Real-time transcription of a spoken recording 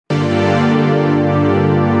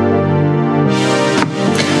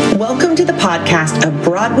Welcome to the podcast of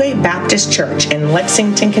Broadway Baptist Church in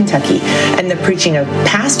Lexington, Kentucky, and the preaching of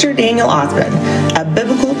Pastor Daniel Ausbun, a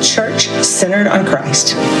biblical church centered on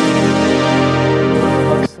Christ.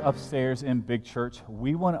 Upstairs in Big Church,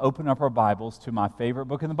 we want to open up our Bibles to my favorite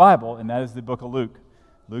book in the Bible, and that is the book of Luke.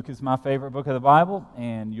 Luke is my favorite book of the Bible,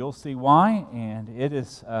 and you'll see why, and it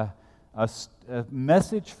is a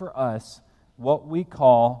message for us, what we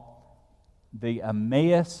call the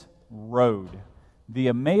Emmaus Road. The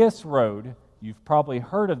Emmaus Road, you've probably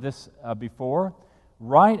heard of this before,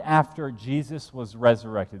 right after Jesus was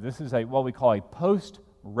resurrected. This is what we call a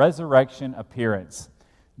post-resurrection appearance.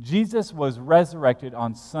 Jesus was resurrected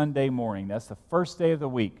on Sunday morning. That's the first day of the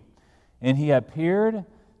week. And he appeared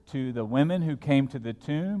to the women who came to the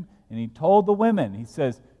tomb, and he told the women, he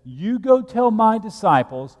says, "You go tell my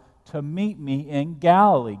disciples to meet me in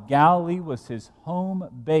Galilee." Galilee was his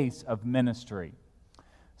home base of ministry.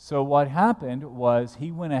 So what happened was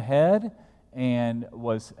he went ahead and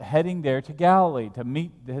was heading there to Galilee to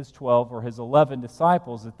meet his 12 or his 11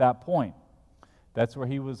 disciples at that point. That's where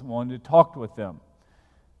he was wanting to talk with them.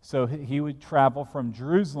 So he would travel from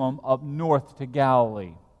Jerusalem up north to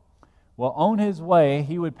Galilee. Well, on his way,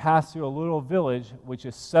 he would pass through a little village which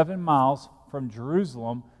is 7 miles from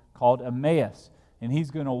Jerusalem called Emmaus. And he's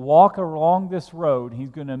going to walk along this road. He's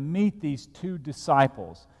going to meet these two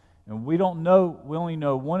disciples. And we only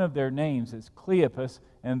know one of their names. It's Cleopas,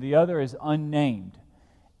 and the other is unnamed.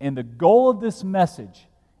 And the goal of this message,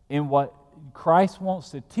 and what Christ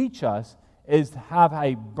wants to teach us, is to have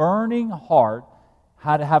a burning heart,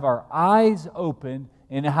 how to have our eyes open,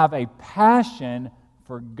 and to have a passion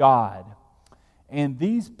for God. And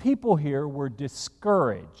these people here were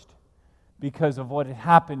discouraged because of what had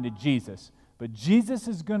happened to Jesus. But Jesus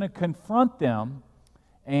is going to confront them,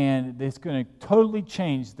 and it's going to totally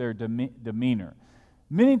change their demeanor.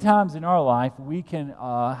 Many times in our life, we can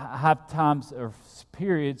have times or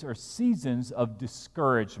periods or seasons of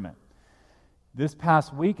discouragement. This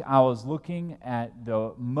past week, I was looking at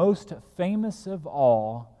the most famous of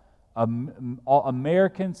all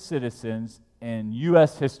American citizens in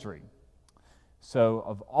U.S. history. So,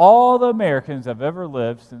 of all the Americans that have ever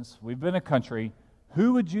lived since we've been a country,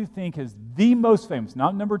 who would you think is the most famous?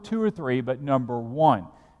 Not number 2 or 3, but number 1.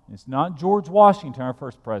 It's not George Washington, our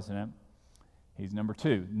first president. He's number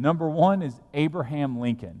 2. Number 1 is Abraham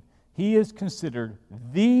Lincoln. He is considered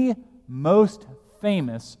the most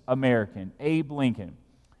famous American, Abe Lincoln.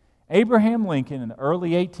 Abraham Lincoln in the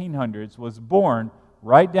early 1800s was born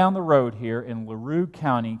right down the road here in LaRue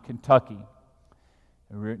County, Kentucky,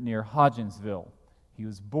 near Hodgensville. He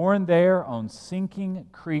was born there on Sinking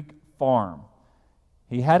Creek Farm.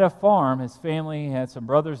 He had a farm, his family had some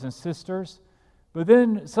brothers and sisters, but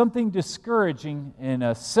then something discouraging and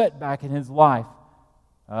a setback in his life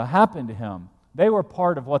happened to him. They were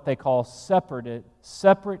part of what they call separate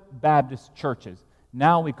Baptist churches.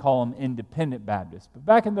 Now we call them independent Baptists. But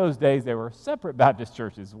back in those days, they were separate Baptist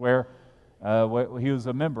churches where he was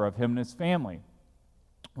a member of, him and his family.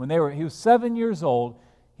 When he was 7 years old,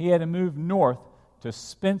 he had to move north to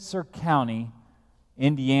Spencer County,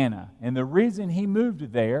 Indiana. And the reason he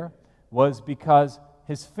moved there was because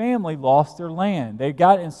his family lost their land. They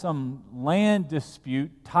got in some land dispute,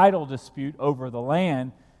 title dispute over the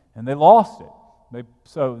land, and they lost it.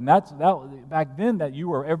 Back then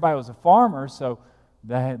everybody was a farmer, so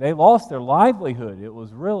they lost their livelihood. It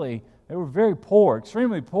was really, they were very poor,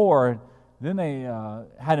 extremely poor. And then they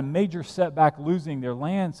had a major setback losing their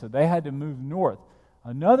land, so they had to move north.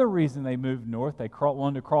 Another reason they moved north, they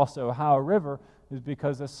wanted to cross the Ohio River, is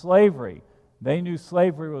because of slavery. They knew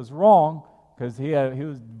slavery was wrong because he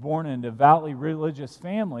was born in a devoutly religious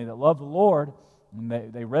family that loved the Lord, and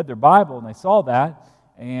they read their Bible and they saw that,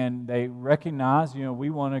 and they recognized, we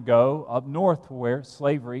want to go up north where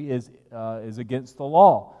slavery is against the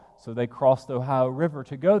law. So they crossed the Ohio River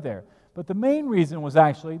to go there. But the main reason was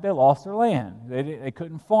actually they lost their land. They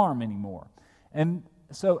couldn't farm anymore. And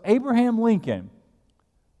so Abraham Lincoln,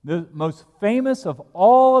 the most famous of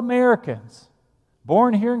all Americans,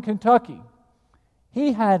 born here in Kentucky,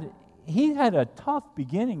 he had a tough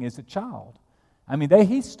beginning as a child. I mean,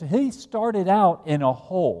 he started out in a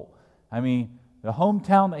hole. I mean, the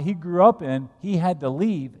hometown that he grew up in, he had to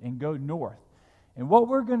leave and go north. And what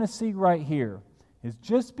we're going to see right here is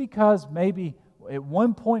just because maybe at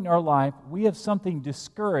one point in our life we have something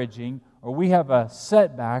discouraging, or we have a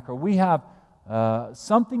setback, or we have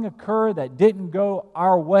something occur that didn't go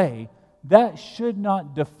our way, that should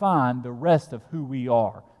not define the rest of who we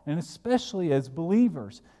are, and especially as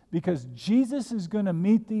believers, because Jesus is going to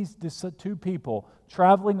meet these two people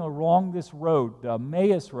traveling along this road, the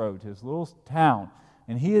Emmaus Road, his little town,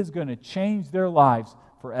 and he is going to change their lives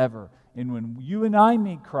forever. And when you and I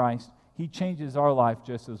meet Christ, He changes our life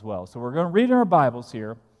just as well. So we're going to read in our Bibles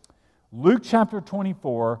here, Luke chapter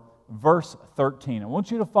 24, verse 13. I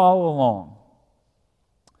want you to follow along.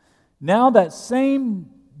 Now that same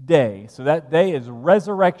day, so that day is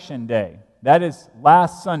Resurrection Day. That is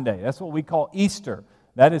last Sunday. That's what we call Easter.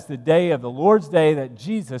 That is the day of the Lord's Day that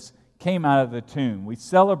Jesus came out of the tomb. We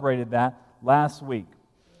celebrated that last week.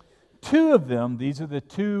 Two of them, these are the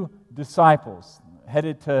two disciples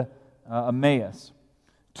headed to Emmaus.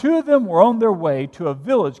 Two of them were on their way to a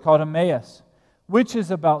village called Emmaus, which is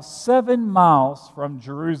about 7 miles from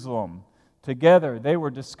Jerusalem. Together, they were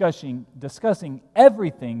discussing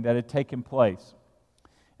everything that had taken place.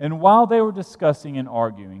 And while they were discussing and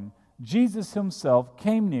arguing, Jesus Himself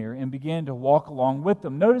came near and began to walk along with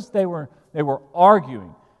them. Notice they were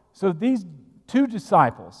arguing. So these two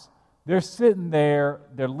disciples, they're sitting there,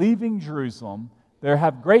 they're leaving Jerusalem. They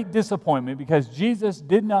have great disappointment because Jesus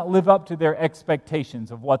did not live up to their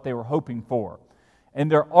expectations of what they were hoping for.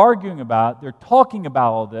 And they're arguing about it, they're talking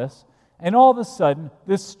about all this, and all of a sudden,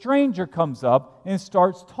 this stranger comes up and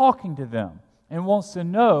starts talking to them and wants to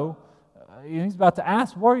know, he's about to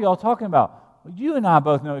ask, what are y'all talking about? Well, you and I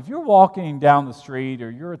both know if you're walking down the street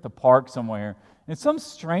or you're at the park somewhere and some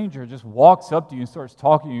stranger just walks up to you and starts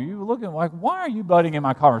talking to you, you're looking like, why are you butting in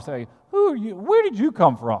my conversation? Who are you? Where did you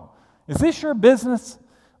come from? Is this your business?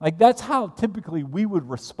 Like that's how typically we would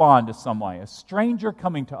respond to somebody, a stranger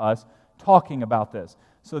coming to us talking about this.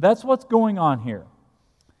 So that's what's going on here.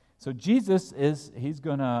 So Jesus he's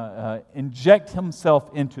going to inject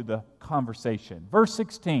Himself into the conversation. Verse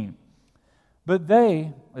 16. But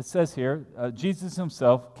they, it says here, Jesus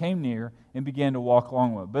Himself came near and began to walk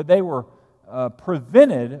along with them. But they were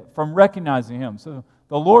prevented from recognizing Him. So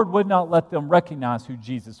the Lord would not let them recognize who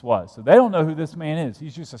Jesus was. So they don't know who this man is.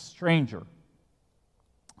 He's just a stranger.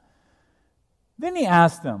 Then He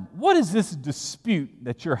asked them, what is this dispute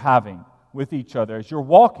that you're having with each other as you're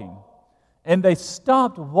walking? And they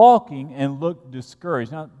stopped walking and looked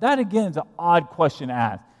discouraged. Now, that again is an odd question to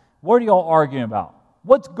ask. What are y'all arguing about?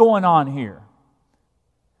 What's going on here?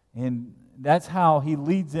 And that's how He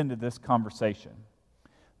leads into this conversation.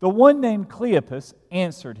 The one named Cleopas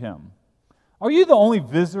answered him, are you the only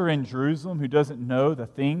visitor in Jerusalem who doesn't know the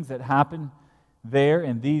things that happen there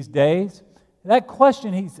in these days? That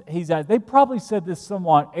question he's asked, they probably said this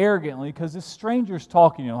somewhat arrogantly because this stranger's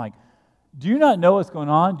talking to you like, do you not know what's going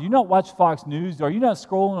on? Do you not watch Fox News? Are you not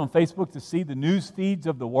scrolling on Facebook to see the news feeds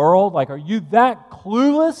of the world? Like, are you that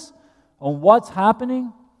clueless on what's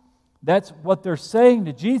happening? That's what they're saying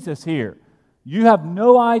to Jesus here. You have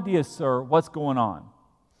no idea, sir, what's going on.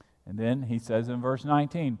 And then He says in verse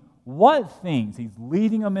 19, what things? He's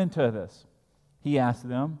leading them into this. He asked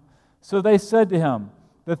them. So they said to Him,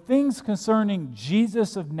 the things concerning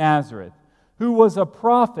Jesus of Nazareth, who was a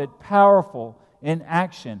prophet, powerful in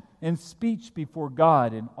action and speech before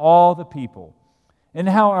God and all the people, and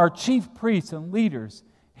how our chief priests and leaders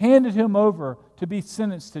handed Him over to be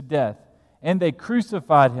sentenced to death, and they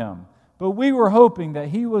crucified Him. But we were hoping that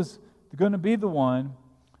He was going to be the one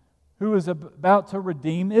who was about to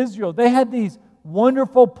redeem Israel. They had these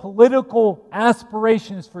wonderful political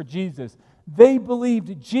aspirations for Jesus. They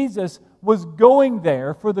believed Jesus was going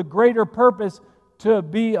there for the greater purpose to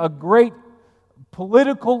be a great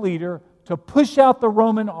political leader, to push out the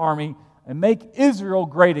Roman army and make Israel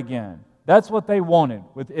great again. That's what they wanted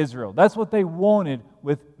with Israel. That's what they wanted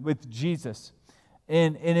with Jesus.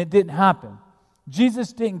 And it didn't happen.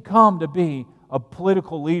 Jesus didn't come to be a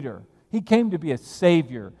political leader. He came to be a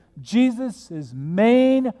Savior. Jesus'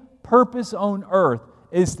 main purpose on earth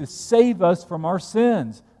is to save us from our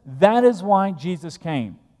sins. That is why Jesus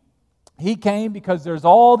came. He came because there's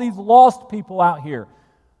all these lost people out here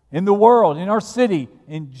in the world, in our city,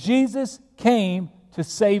 and Jesus came to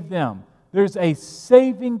save them. There's a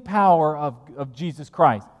saving power of Jesus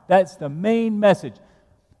Christ. That's the main message.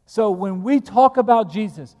 So when we talk about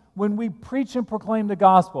Jesus, when we preach and proclaim the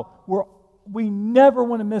gospel, we never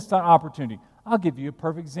want to miss that opportunity. I'll give you a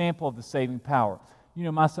perfect example of the saving power. You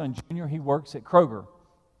know, my son Junior, he works at Kroger.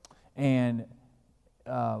 And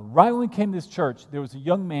right when we came to this church, there was a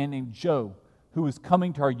young man named Joe who was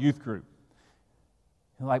coming to our youth group.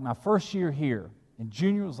 And like my first year here, and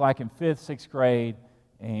Junior was like in 5th, 6th grade,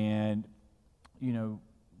 and, you know,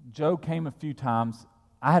 Joe came a few times.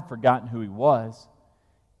 I had forgotten who he was,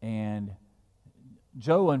 and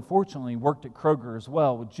Joe, unfortunately, worked at Kroger as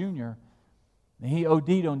well with Junior, and he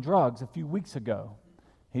OD'd on drugs a few weeks ago.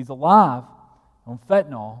 He's alive on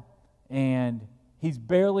fentanyl, and he's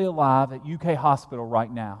barely alive at UK Hospital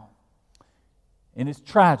right now. And it's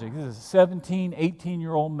tragic. This is a 17,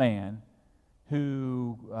 18-year-old man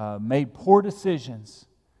who made poor decisions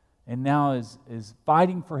and now is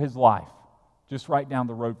fighting for his life just right down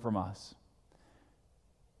the road from us.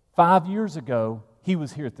 5 years ago, he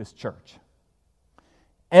was here at this church.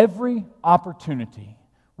 Every opportunity,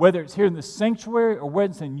 whether it's here in the sanctuary or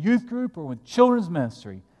whether it's in youth group or with children's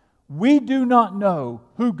ministry, we do not know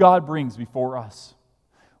who God brings before us.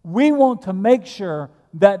 We want to make sure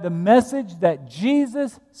that the message that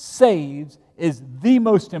Jesus saves is the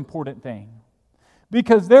most important thing.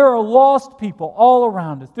 Because there are lost people all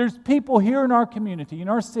around us. There's people here in our community, in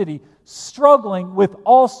our city, struggling with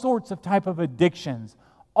all sorts of type of addictions,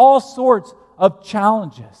 all sorts of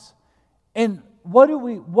challenges. And what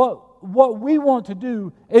we want to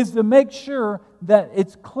do is to make sure that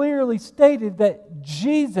it's clearly stated that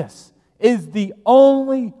Jesus is the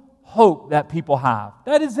only hope that people have.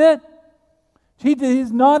 That is it.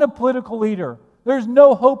 He's not a political leader. There's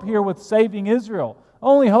no hope here with saving Israel.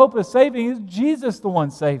 Only hope of saving is Jesus, the one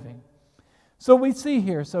saving. So we see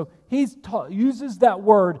here, so he uses that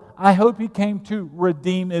word, I hope he came to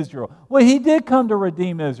redeem Israel. Well, he did come to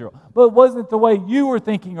redeem Israel, but it wasn't the way you were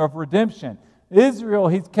thinking of redemption. Israel,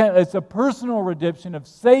 it's a personal redemption of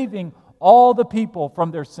saving all the people from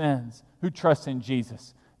their sins who trust in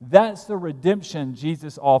Jesus. That's the redemption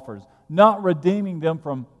Jesus offers, not redeeming them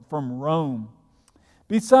from Rome.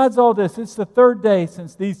 Besides all this, it's the third day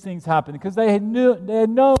since these things happened, because they had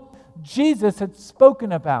known Jesus had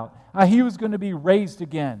spoken about how he was going to be raised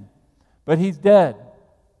again. But he's dead.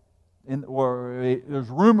 There's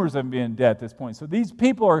rumors of him being dead at this point. So these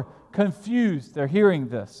people are confused. They're hearing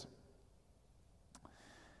this.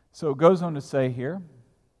 So it goes on to say here,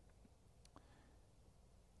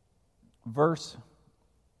 verse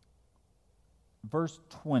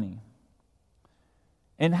 20.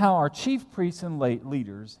 And how our chief priests and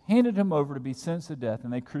leaders handed him over to be sentenced to death,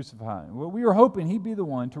 and they crucified him. Well, we were hoping he'd be the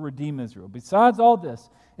one to redeem Israel. Besides all this,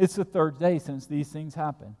 it's the third day since these things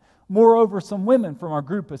happened. Moreover, some women from our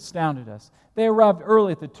group astounded us. They arrived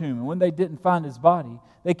early at the tomb, and when they didn't find his body,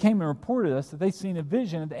 they came and reported us that they'd seen a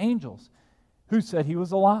vision of the angels who said he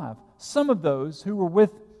was alive. Some of those who were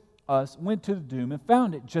with us went to the tomb and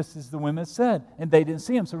found it just as the women said, and they didn't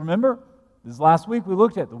see him. So remember, this last week we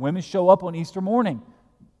looked at the women show up on Easter morning.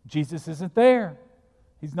 Jesus isn't there.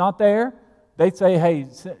 He's not there. They say, hey,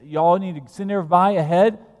 y'all need to send everybody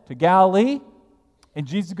ahead to Galilee, and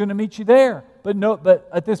Jesus is going to meet you there. But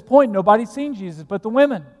at this point, nobody's seen Jesus but the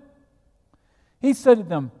women. He said to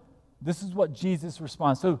them, this is what Jesus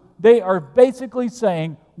responds. So they are basically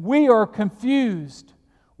saying, we are confused.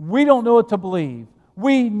 We don't know what to believe.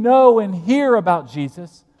 We know and hear about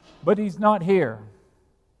Jesus, but he's not here.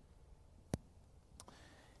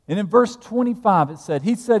 And in verse 25 it said,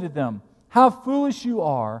 he said to them, how foolish you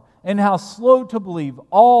are, and how slow to believe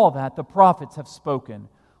all that the prophets have spoken.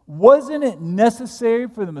 Wasn't it necessary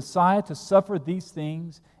for the Messiah to suffer these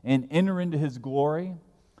things and enter into his glory?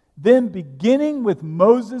 Then, beginning with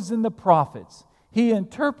Moses and the prophets, he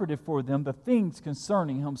interpreted for them the things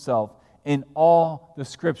concerning himself in all the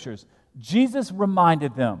scriptures. Jesus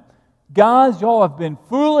reminded them, guys, y'all have been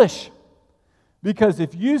foolish. Because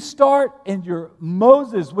if you start in your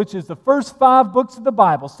Moses, which is the first 5 books of the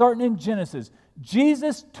Bible, starting in Genesis,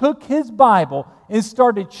 Jesus took his Bible and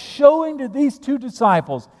started showing to these 2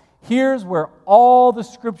 disciples, here's where all the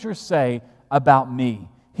scriptures say about me.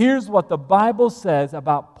 Here's what the Bible says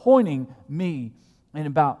about pointing me and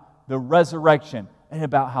about the resurrection and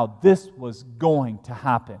about how this was going to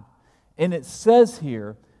happen. And it says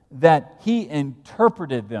here that he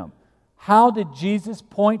interpreted them. How did Jesus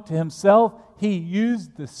point to himself? He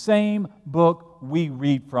used the same book we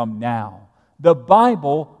read from now. The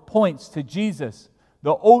Bible points to Jesus.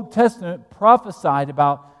 The Old Testament prophesied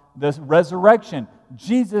about the resurrection.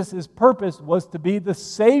 Jesus' purpose was to be the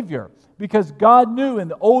Savior, because God knew in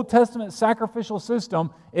the Old Testament sacrificial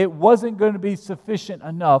system it wasn't going to be sufficient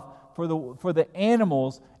enough for the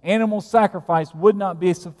animals. Animal sacrifice would not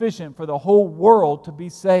be sufficient for the whole world to be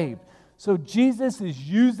saved. So Jesus is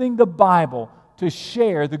using the Bible to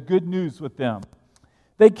share the good news with them.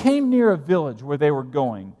 They came near a village where they were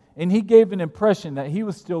going, and he gave an impression that he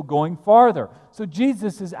was still going farther. So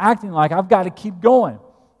Jesus is acting like, I've got to keep going.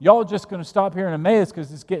 Y'all just going to stop here in Emmaus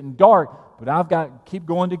because it's getting dark, but I've got to keep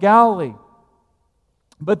going to Galilee.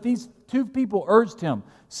 But these 2 people urged him,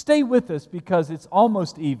 stay with us because it's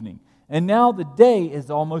almost evening, and now the day is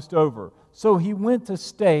almost over. So he went to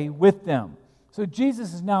stay with them. So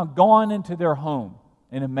Jesus is now gone into their home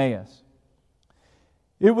in Emmaus.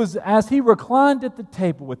 It was as he reclined at the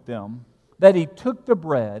table with them that he took the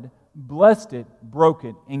bread, blessed it, broke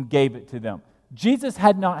it, and gave it to them. Jesus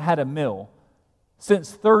had not had a meal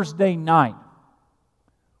since Thursday night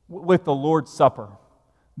with the Lord's Supper.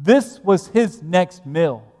 This was his next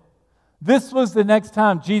meal. This was the next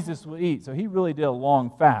time Jesus would eat. So he really did a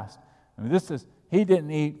long fast. I mean, he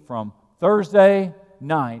didn't eat from Thursday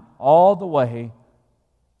night all the way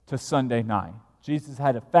to Sunday night. Jesus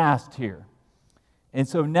had a fast here. And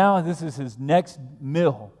so now this is his next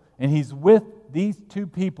meal. And he's with these two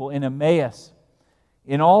people in Emmaus.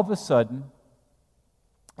 And all of a sudden,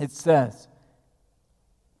 it says,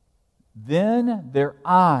 then their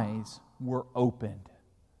eyes were opened.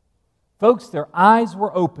 Folks, their eyes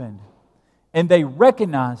were opened. And they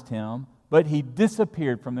recognized him, but he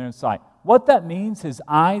disappeared from their sight. What that means, his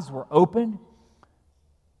eyes were opened.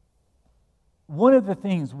 One of the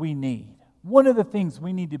things we need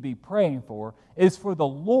to be praying for is for the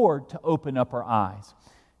Lord to open up our eyes.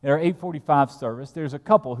 At our 8:45 service, there's a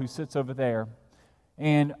couple who sits over there.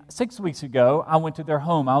 And 6 weeks ago, I went to their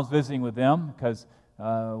home. I was visiting with them because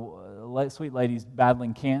sweet lady's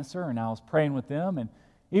battling cancer, and I was praying with them. And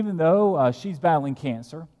even though she's battling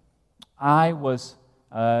cancer, I was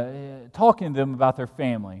talking to them about their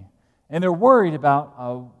family. And they're worried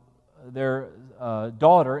about their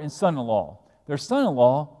daughter and son-in-law. Their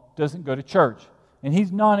son-in-law doesn't go to church, and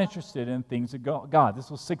he's not interested in things of God. This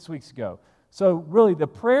was 6 weeks ago. So really the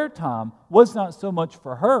prayer time was not so much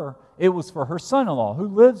for her, it was for her son-in-law, who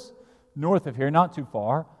lives north of here, not too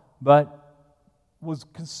far, but was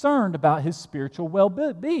concerned about his spiritual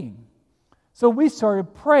well-being. So we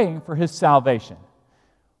started praying for his salvation.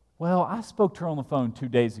 Well, I spoke to her on the phone 2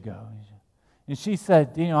 days ago, and she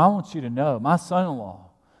said, Daniel, I want you to know, my son-in-law,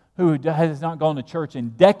 who has not gone to church in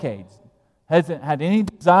decades, hasn't had any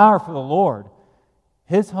desire for the Lord,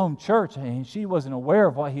 his home church, and she wasn't aware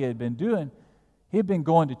of what he had been doing. He had been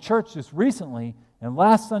going to church just recently, and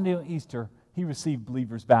last Sunday on Easter, he received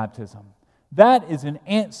believer's baptism. That is an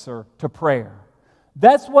answer to prayer.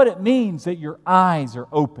 That's what it means that your eyes are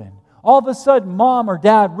open. All of a sudden, mom or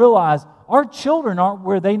dad realize our children aren't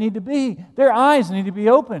where they need to be. Their eyes need to be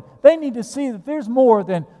open. They need to see that there's more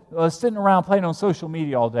than sitting around playing on social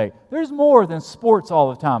media all day. There's more than sports all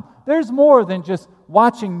the time. There's more than just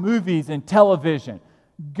watching movies and television.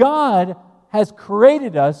 God has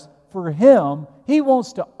created us for Him. He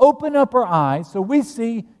wants to open up our eyes so we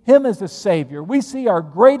see Him as a Savior. We see our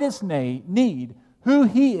greatest need, who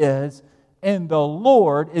He is, and the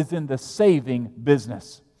Lord is in the saving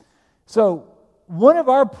business. So one of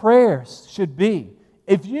our prayers should be,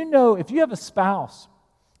 if you have a spouse,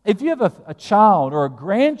 if you have a child or a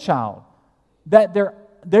grandchild that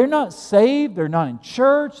they're not saved, they're not in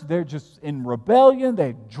church, they're just in rebellion, they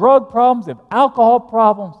have drug problems, they have alcohol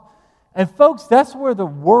problems. And folks, that's where the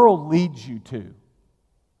world leads you to.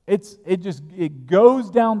 It goes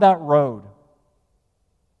down that road.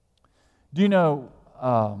 Do you know,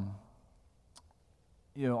 our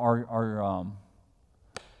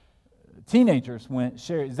teenagers went,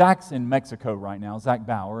 Zach's in Mexico right now, Zach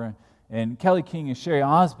Bauer, and Kelly King and Sherry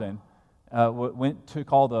Ausbun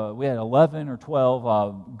we had 11 or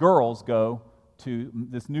 12 girls go to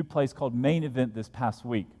this new place called Main Event this past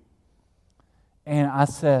week. And I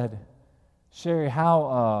said, Sherry,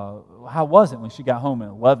 how was it when she got home at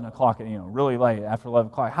 11 o'clock, really late, after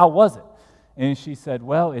 11 o'clock? How was it? And she said,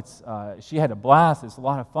 well, she had a blast. It's a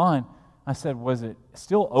lot of fun. I said, was it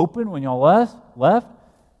still open when y'all left?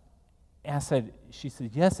 And she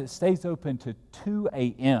said, yes, it stays open to 2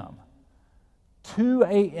 a.m. 2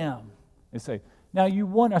 a.m. They say, now you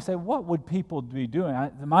wonder, I said, what would people be doing?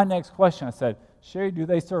 My next question, I said, Sherry, do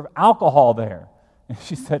they serve alcohol there? And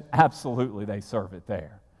she said, absolutely, they serve it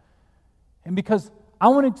there. And because I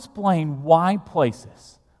want to explain why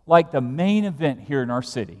places like the Main Event here in our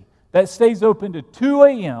city that stays open to 2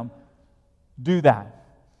 a.m. do that.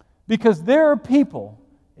 Because there are people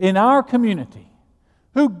in our community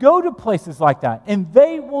who go to places like that and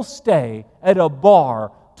they will stay at a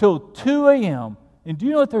bar till 2 a.m. And do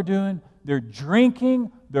you know what they're doing? They're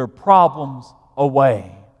drinking their problems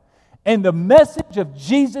away. And the message of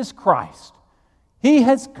Jesus Christ, He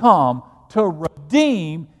has come to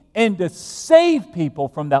redeem and to save people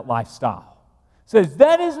from that lifestyle. Says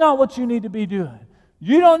that is not what you need to be doing.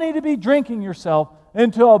 You don't need to be drinking yourself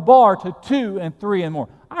into a bar to 2 and 3 and more.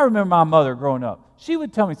 I remember my mother growing up. She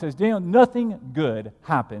would tell me, says, Daniel, nothing good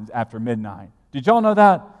happens after midnight. Did y'all know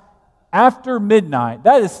that? After midnight,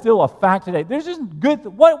 that is still a fact today. There's just good.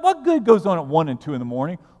 What good goes on at 1 and 2 in the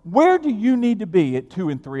morning? Where do you need to be at 2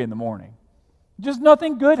 and 3 in the morning? Just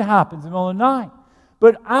nothing good happens in the middle of the night.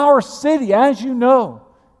 But our city, as you know,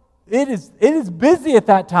 it is busy at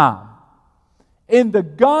that time. And the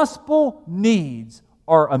gospel needs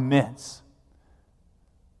are immense.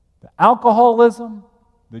 The alcoholism,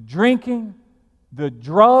 the drinking, the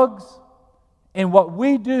drugs, and what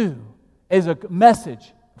we do is a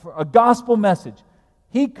message, a gospel message.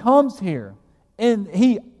 He comes here and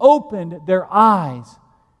He opened their eyes.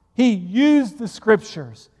 He used the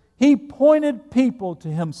Scriptures. He pointed people to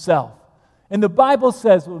Himself. And the Bible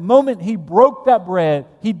says the moment He broke that bread,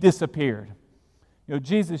 He disappeared. You know,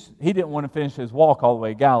 Jesus, He didn't want to finish His walk all the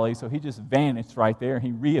way to Galilee, so He just vanished right there.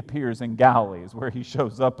 He reappears in Galilee is where He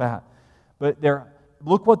shows up at. But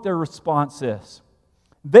look what their response is.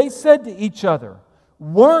 They said to each other,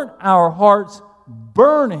 weren't our hearts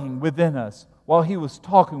burning within us while He was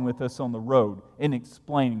talking with us on the road and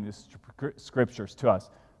explaining the Scriptures to us?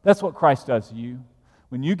 That's what Christ does to you.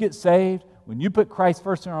 When you get saved, when you put Christ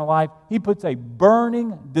first in our life, He puts a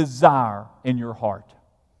burning desire in your heart.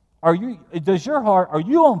 Are you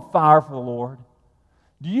on fire for the Lord?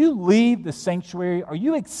 Do you leave the sanctuary? Are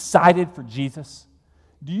you excited for Jesus?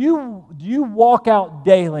 Do you walk out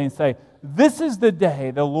daily and say, this is the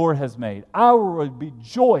day the Lord has made. I will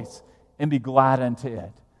rejoice and be glad unto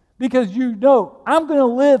it. Because you know, I'm going to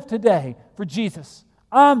live today for Jesus.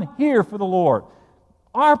 I'm here for the Lord.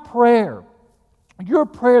 Our prayer, your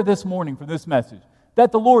prayer this morning for this message,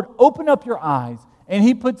 that the Lord open up your eyes and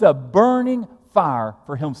He puts a burning fire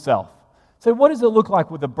for Himself. So what does it look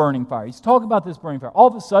like with a burning fire? He's talking about this burning fire. All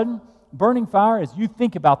of a sudden, burning fire is you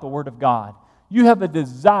think about the Word of God. You have a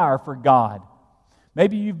desire for God.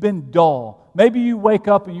 Maybe you've been dull. Maybe you wake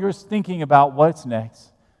up and you're thinking about what's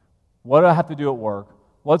next. What do I have to do at work?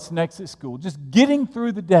 What's next at school? Just getting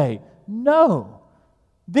through the day. No.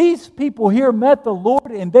 These people here met the Lord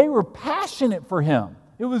and they were passionate for Him.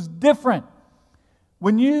 It was different.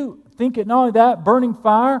 When you think it, not only that, burning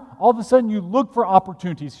fire, all of a sudden you look for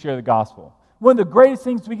opportunities to share the gospel. One of the greatest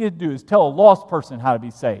things we get to do is tell a lost person how to be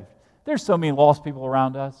saved. There's so many lost people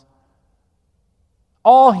around us.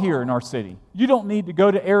 All here in our city. You don't need to go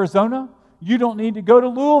to Arizona. You don't need to go to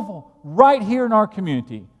Louisville. Right here in our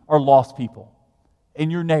community are lost people. In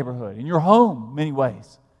your neighborhood, in your home, in many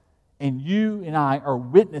ways. And you and I are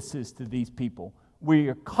witnesses to these people. We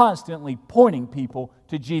are constantly pointing people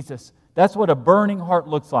to Jesus. That's what a burning heart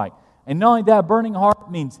looks like. And not only that, a burning heart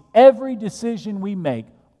means every decision we make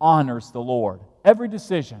honors the Lord. Every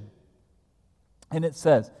decision. And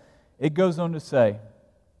it goes on to say,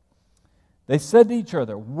 they said to each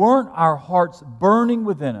other, weren't our hearts burning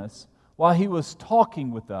within us while He was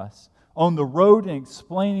talking with us on the road and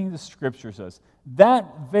explaining the Scriptures to us?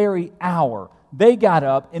 That very hour, they got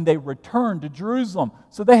up and they returned to Jerusalem.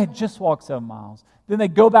 So they had just walked 7 miles. Then they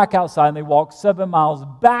go back outside and they walk 7 miles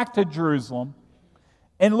back to Jerusalem.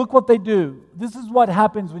 And look what they do. This is what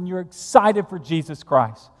happens when you're excited for Jesus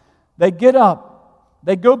Christ. They get up,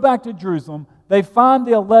 they go back to Jerusalem, they find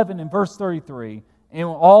the 11 in verse 33, and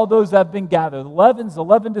all those that have been gathered.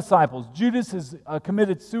 11 disciples. Judas has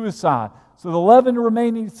committed suicide. So the 11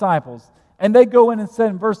 remaining disciples. And they go in and said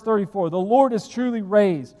in verse 34, the Lord is truly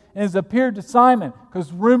raised and has appeared to Simon,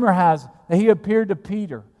 because rumor has that He appeared to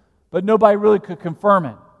Peter. But nobody really could confirm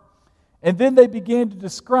it. And then they began to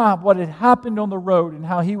describe what had happened on the road and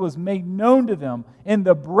how He was made known to them in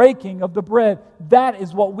the breaking of the bread. That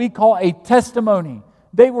is what we call a testimony.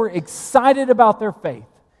 They were excited about their faith.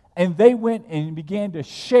 And they went and began to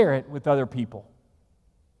share it with other people.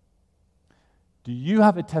 Do you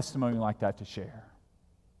have a testimony like that to share?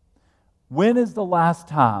 When is the last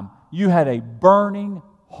time you had a burning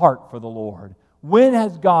heart for the Lord? When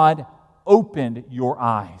has God opened your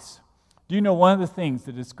eyes? Do you know one of the things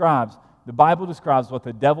that the Bible describes what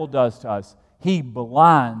the devil does to us? He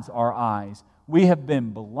blinds our eyes. We have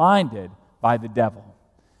been blinded by the devil.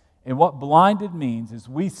 And what blinded means is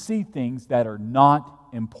we see things that are not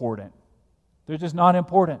important. They're just not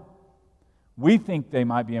important. We think they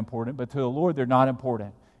might be important, but to the Lord, they're not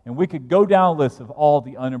important. And we could go down a list of all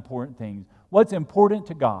the unimportant things. What's important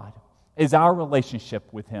to God is our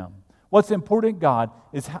relationship with Him. What's important to God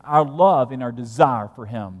is our love and our desire for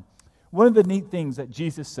Him. One of the neat things that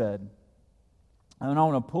Jesus said, and I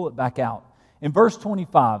want to pull it back out, in verse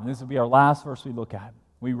 25, and this will be our last verse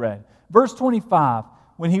we read. Verse 25,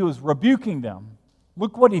 when He was rebuking them,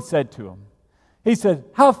 look what He said to them. He said,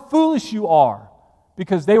 how foolish you are,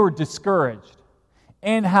 because they were discouraged,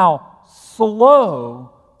 and how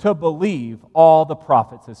slow to believe all the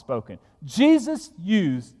prophets have spoken. Jesus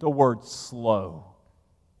used the word slow.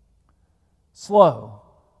 Slow.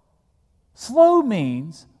 Slow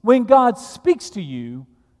means when God speaks to you,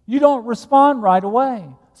 you don't respond right away.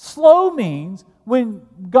 Slow means when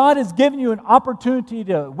God has given you an opportunity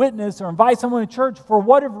to witness or invite someone to church, for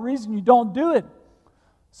whatever reason you don't do it.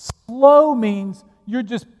 Slow means you're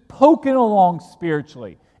just poking along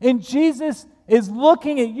spiritually. And Jesus is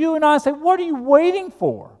looking at you and I and saying, what are you waiting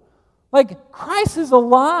for? Like, Christ is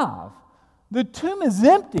alive. The tomb is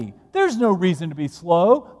empty. There's no reason to be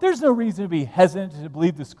slow. There's no reason to be hesitant to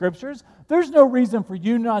believe the Scriptures. There's no reason for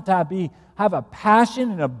you not to have a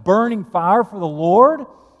passion and a burning fire for the Lord. A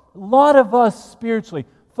lot of us spiritually,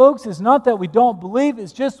 folks, it's not that we don't believe,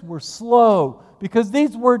 it's just we're slow. Because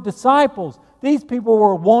these were disciples. These people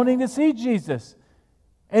were wanting to see Jesus.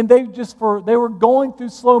 And they were going through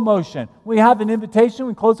slow motion. We have an invitation.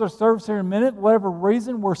 We close our service here in a minute. For whatever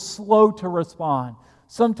reason, we're slow to respond.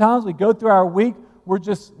 Sometimes we go through our week, we're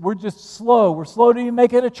just slow. We're slow to even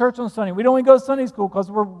make it to church on Sunday. We don't even go to Sunday school because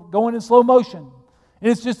we're going in slow motion.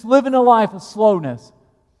 And it's just living a life of slowness.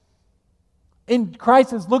 And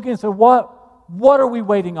Christ is looking and saying, what are we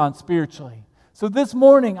waiting on spiritually? So this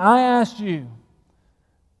morning, I asked you,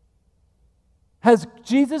 has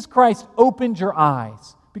Jesus Christ opened your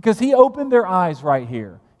eyes? Because He opened their eyes right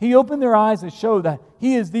here. He opened their eyes to show that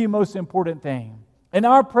He is the most important thing. And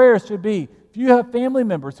our prayers should be, if you have family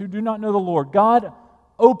members who do not know the Lord, God,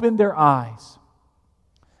 open their eyes.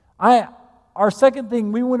 Our second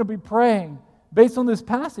thing we want to be praying, based on this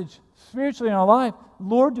passage, spiritually in our life,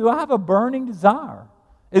 Lord, do I have a burning desire?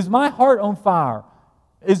 Is my heart on fire?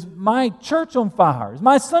 Is my church on fire? Is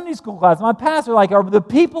my Sunday school class, my pastor, are the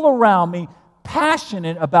people around me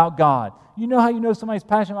passionate about God? You know how you know somebody's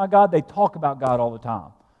passionate about God? They talk about God all the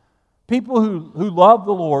time. People who love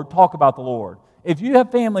the Lord talk about the Lord. If you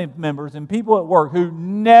have family members and people at work who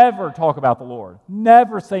never talk about the Lord,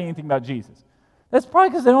 never say anything about Jesus, that's probably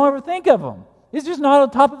because they don't ever think of Him. It's just not on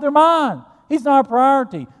top of their mind. He's not a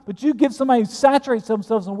priority. But you give somebody who saturates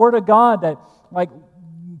themselves in the Word of God that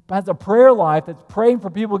has a prayer life that's praying for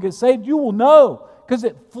people to get saved, you will know because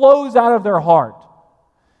it flows out of their heart.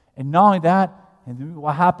 And not only that, and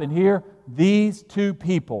what happened here, these two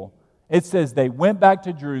people, it says they went back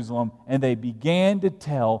to Jerusalem and they began to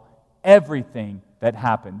tell everything that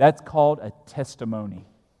happened. That's called a testimony.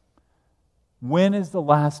 When is the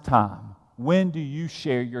last time? When do you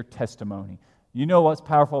share your testimony? You know what's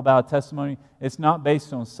powerful about a testimony? It's not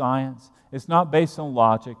based on science. It's not based on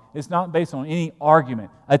logic. It's not based on any argument.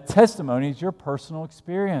 A testimony is your personal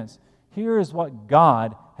experience. Here is what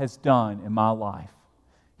God has done in my life.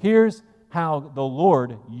 Here's how the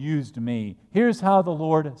Lord used me. Here's how the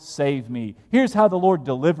Lord saved me. Here's how the Lord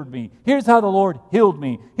delivered me. Here's how the Lord healed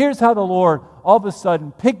me. Here's how the Lord all of a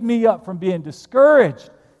sudden picked me up from being discouraged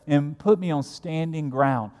and put me on standing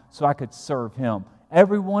ground so I could serve Him.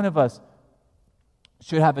 Every one of us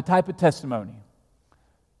should have a type of testimony.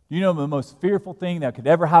 You know, the most fearful thing that could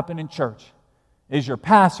ever happen in church is your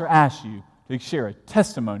pastor asks you to share a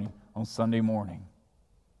testimony on Sunday morning.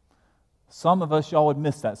 Some of us, y'all would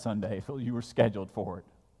miss that Sunday if you were scheduled for it.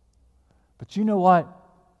 But you know what?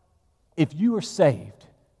 If you are saved,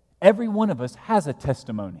 every one of us has a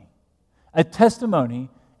testimony. A testimony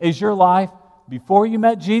is your life before you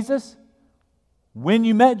met Jesus, when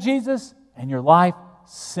you met Jesus, and your life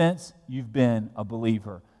since you've been a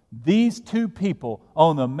believer. These two people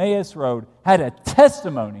on the Emmaus Road had a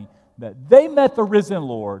testimony that they met the risen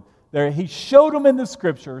Lord. He showed them in the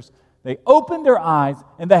Scriptures. They opened their eyes,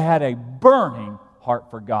 and they had a burning heart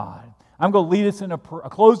for God. I'm going to lead us in a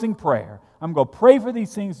closing prayer. I'm going to pray for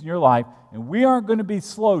these things in your life, and we aren't going to be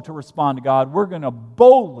slow to respond to God. We're going to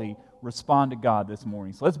boldly respond to God this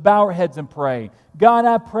morning. So let's bow our heads and pray. God,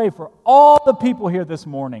 I pray for all the people here this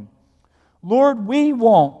morning. Lord, we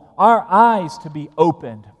want our eyes to be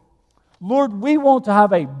opened. Lord, we want to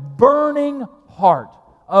have a burning heart,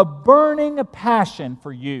 a burning passion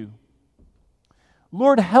for you.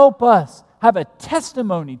 Lord, help us have a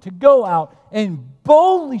testimony to go out and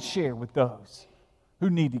boldly share with those who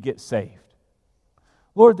need to get saved.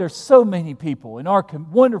 Lord, there's so many people in our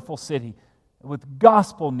wonderful city with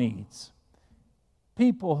gospel needs.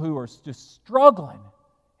 People who are just struggling.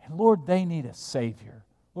 And Lord, they need a Savior.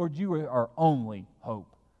 Lord, you are our only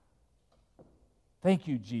hope. Thank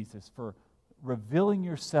you, Jesus, for revealing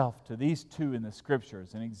yourself to these two in the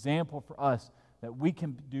Scriptures, an example for us that we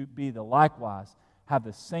can be the likewise, have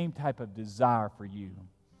the same type of desire for you.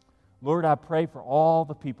 Lord, I pray for all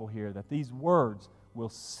the people here that these words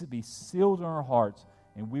will be sealed in our hearts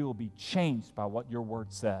and we will be changed by what your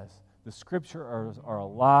word says. The Scriptures are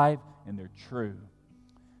alive and they're true.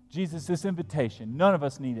 Jesus, this invitation, none of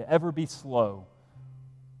us need to ever be slow.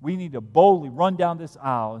 We need to boldly run down this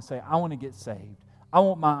aisle and say, I want to get saved. I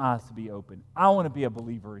want my eyes to be open. I want to be a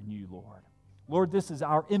believer in you, Lord. Lord, this is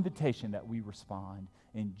our invitation that we respond.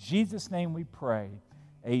 In Jesus' name we pray,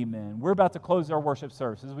 amen. We're about to close our worship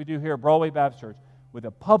service, as we do here at Broadway Baptist Church, with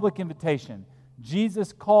a public invitation.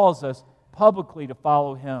 Jesus calls us publicly to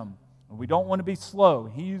follow Him. And we don't want to be slow.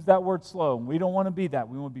 He used that word slow, and we don't want to be that.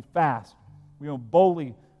 We want to be fast. We want to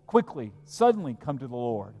boldly, quickly, suddenly come to the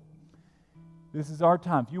Lord. This is our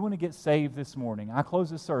time. If you want to get saved this morning, I close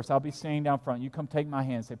this service. I'll be standing down front. You come take my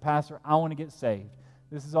hand and say, Pastor, I want to get saved.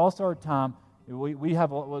 This is also our time.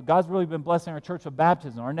 God's really been blessing our church with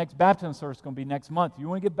baptism. Our next baptism service is going to be next month. If you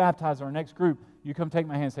want to get baptized in our next group, you come take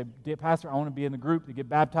my hand and say, Pastor, I want to be in the group to get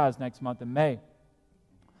baptized next month in May.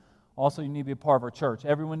 Also, you need to be a part of our church.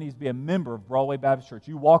 Everyone needs to be a member of Broadway Baptist Church.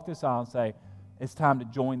 You walk this aisle and say, it's time to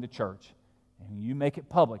join the church. And you make it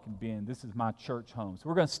public and being, this is my church home. So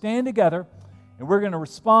we're going to stand together and we're going to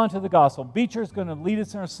respond to the gospel. Beecher's going to lead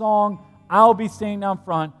us in a song. I'll be standing down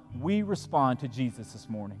front. We respond to Jesus this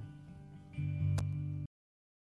morning.